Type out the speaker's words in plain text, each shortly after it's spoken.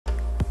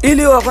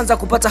Ili wa kwanza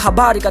kupata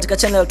habari katika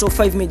channel ya Top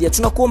 5 Media,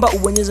 tunakuomba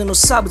ubonyeze no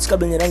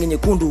subscribe yenye rangi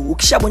nyekundu.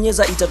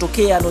 Ukishabonyeza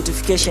itatokea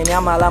notification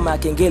ama alama ya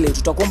kengele.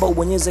 Tutakuomba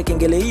ubonyeze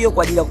kengele hiyo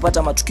kwa ajili ya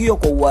kupata matukio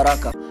kwa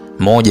uharaka.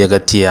 Moja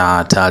kati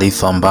ya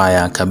taarifa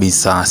mbaya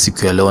kabisa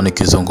siku ya leo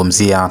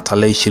nikizungumzia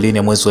tarehe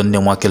 20 mwezi wa 4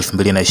 mwaka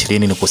 2020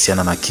 ni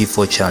kuhusiana na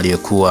kifo cha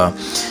aliyekuwa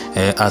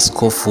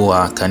askofu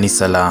wa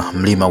kanisa la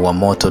Mlima wa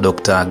Moto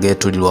Dr.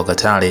 Getrude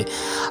Rwakatare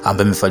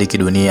ambaye amefariki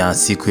dunia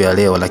siku ya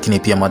leo, lakini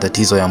pia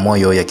matatizo ya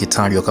moyo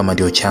yakitajwa kama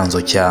ndio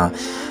chanzo cha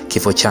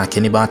kifo chake.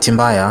 Ni bahati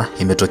mbaya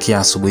imetokea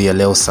asubuhi ya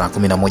leo saa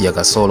 11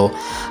 kasoro.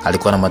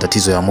 Alikuwa na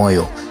matatizo ya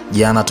moyo.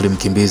 Jana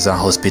tulimkimbiza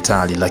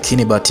hospitali,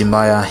 lakini bahati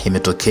mbaya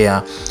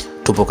imetokea.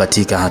 Tupo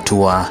katika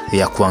hatua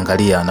ya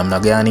kuangalia namna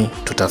gani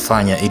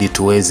tutafanya ili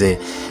tuweze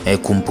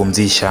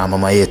kumpumzisha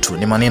mama yetu.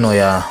 Ni maneno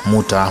ya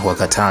Muta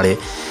Rwakatare,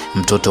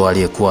 mtoto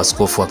aliyekuwa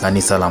askofu wa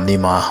kanisa la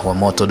Mlima wa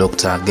Moto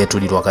Dr.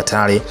 Getrude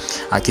Rwakatare,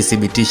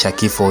 akithibitisha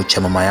kifo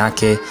cha mama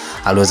yake.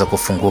 Aliweza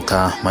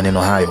kufunguka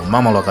maneno hayo.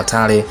 Mama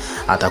Rwakatare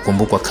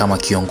atakumbukwa kama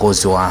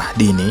kiongozi wa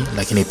dini,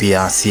 lakini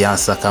pia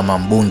siasa kama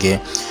mbunge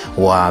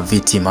wa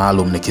viti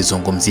maalum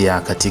nikizungumzia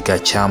katika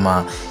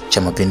chama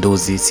cha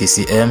Mapinduzi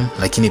CCM,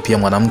 lakini pia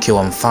mwanamke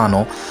wa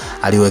mfano.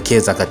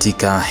 Aliwekeza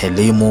katika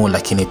elimu,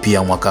 lakini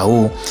pia mwaka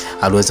huu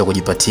aliweza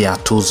kujipatia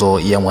tuzo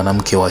ya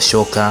mwanamke wa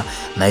shoka,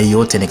 na hii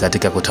yote ni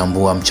katika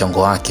kutambua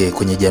mchango wake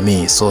kwenye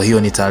jamii. So hiyo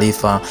ni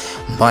taarifa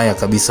mbaya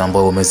kabisa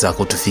ambayo umeweza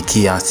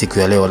kutufikia siku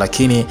ya leo,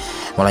 lakini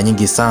mara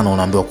nyingi sana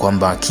unaambiwa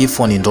kwamba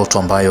kifo ni ndoto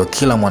ambayo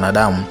kila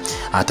mwanadamu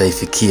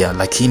ataifikia,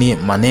 lakini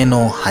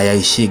maneno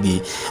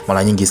hayaishigi.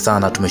 Mara nyingi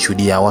sana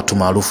tumeshuhudia watu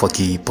maarufu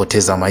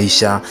wakipoteza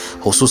maisha,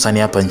 hususan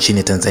hapa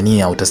nchini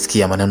Tanzania.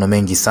 Utasikia maneno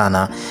mengi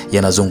sana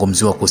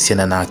yanazungumziwa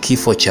kuhusiana na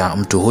kifo cha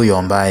mtu huyo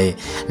ambaye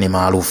ni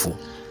maarufu.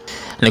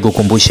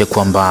 Nikukumbushe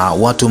kwamba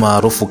watu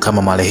maarufu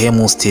kama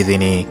marehemu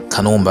Stephen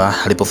Kanumba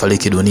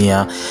alipofariki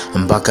dunia,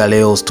 mpaka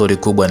leo story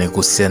kubwa ni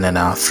kuhusiana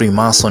na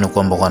Freemason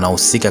kwamba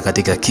wanahusika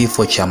katika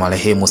kifo cha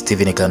marehemu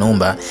Stephen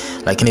Kanumba.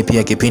 Lakini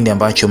pia kipindi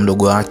ambacho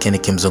mdogo wake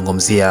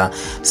nikimzungumzia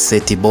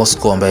Seti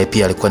Bosco ambaye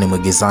pia alikuwa ni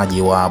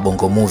mwigizaji wa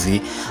Bongo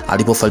Movie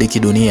alipofariki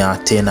dunia,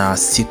 tena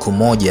siku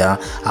moja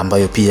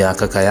ambayo pia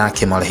kaka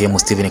yake marehemu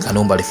Stephen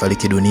Kanumba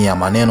alifariki dunia,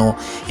 maneno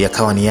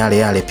yakawa ni yale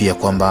yale pia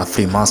kwamba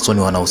Freemason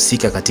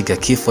wanahusika katika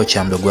kifo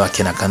cha mdogo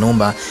wake na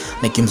Kanumba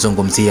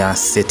nikimzungumzia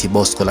Seti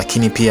Bosco.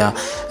 Lakini pia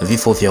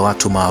vifo vya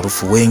watu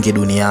maarufu wengi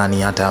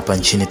duniani hata hapa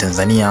nchini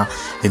Tanzania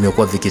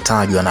vimekuwa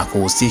vikitajwa na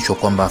kuhusishwa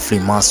kwamba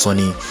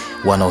Freemason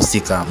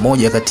wanahusika.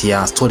 Moja kati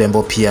ya story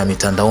ambayo pia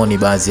mitandaoni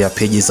baadhi ya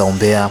peji za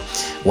umbea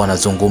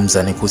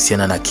wanazungumza ni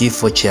kuhusiana na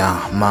kifo cha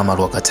mama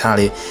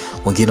Rwakatare,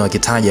 wengine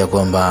wakitaja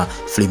kwamba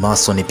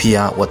Freemason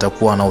pia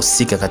watakuwa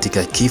wanahusika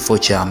katika kifo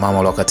cha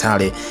mama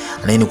Rwakatare,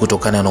 na ni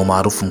kutokana na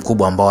umaarufu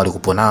mkubwa ambao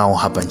walikuwa nao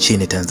hapa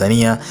nchini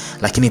Tanzania,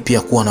 lakini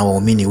pia kuwa na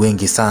waumini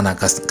wengi sana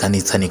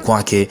kanisani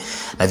kwake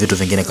na vitu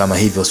vingine kama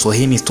hivyo. So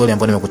hii ni story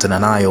ambayo nimekutana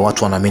nayo.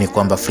 Watu wanaamini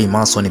kwamba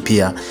Freemason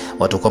pia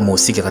watakuwa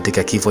wamehusika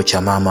katika kifo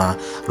cha mama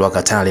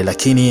Rwakatare,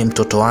 lakini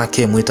mtoto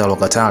wake Muta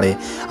Rwakatare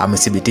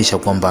amethibitisha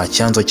kwamba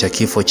chanzo cha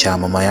kifo cha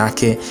mama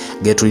yake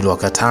Getrude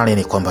Rwakatare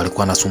ni kwamba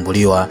alikuwa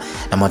anasumbuliwa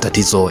na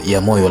matatizo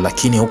ya moyo.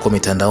 Lakini huko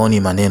mitandaoni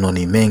maneno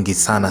ni mengi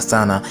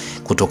sana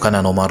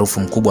kutokana na umaarufu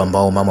mkubwa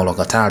ambao mama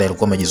Rwakatare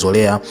alikuwa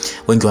amejizolea.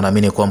 Wengi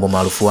wanaamini kwamba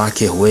umaarufu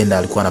wake huenda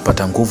alikuwa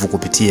anapata nguvu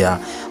kupitia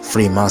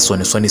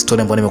Freemason. So ni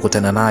story ambayo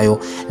nimekutana nayo,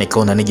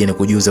 nikaona nije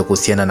nikujuze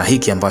kuhusiana na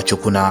hiki ambacho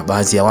kuna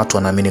baadhi ya watu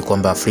wanaamini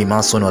kwamba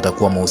Freemason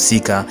watakuwa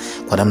wahusika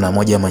kwa namna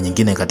moja ama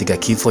nyingine katika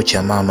kifo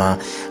cha mama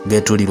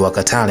Getrude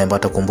Rwakatare ambaye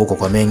atakumbukwa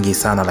kwa mengi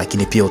sana,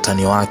 lakini pia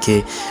utani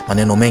wake,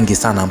 maneno mengi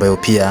sana ambayo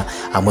pia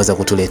ameweza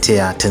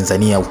kutuletea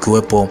Tanzania,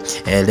 ukiwepo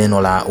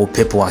neno la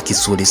upepo wa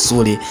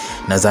kisulisuli.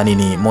 Nadhani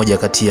ni moja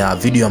kati ya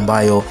video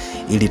ambayo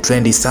ili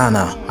trendi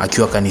sana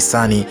akiwa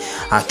kanisani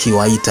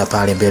akiwaita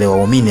pale mbele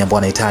waumini ambao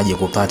wanahitaji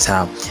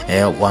kupata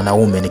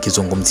wanaume,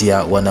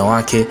 nikizungumzia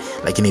wanawake,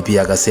 lakini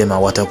pia akasema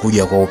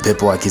watakuja kwa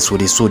upepo wa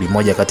kisulisuli.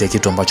 Moja kati ya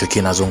kitu ambacho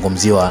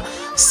kinazungumziwa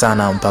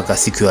sana mpaka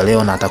siku ya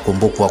leo na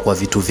atakumbukwa kwa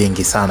vitu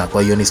vingi sana.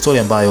 Kwa hiyo ni story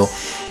ambayo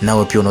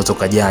nawe pia unaweza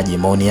kujaji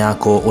maoni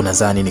yako.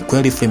 Unadhani ni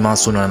kweli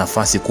Freemason wana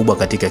nafasi kubwa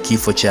katika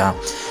kifo cha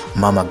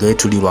mama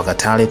Getrude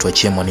Rwakatare?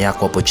 Tuachie maoni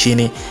yako hapo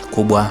chini.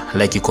 Kubwa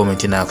like,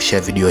 comment na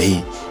kushare video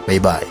hii. Bye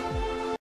bye.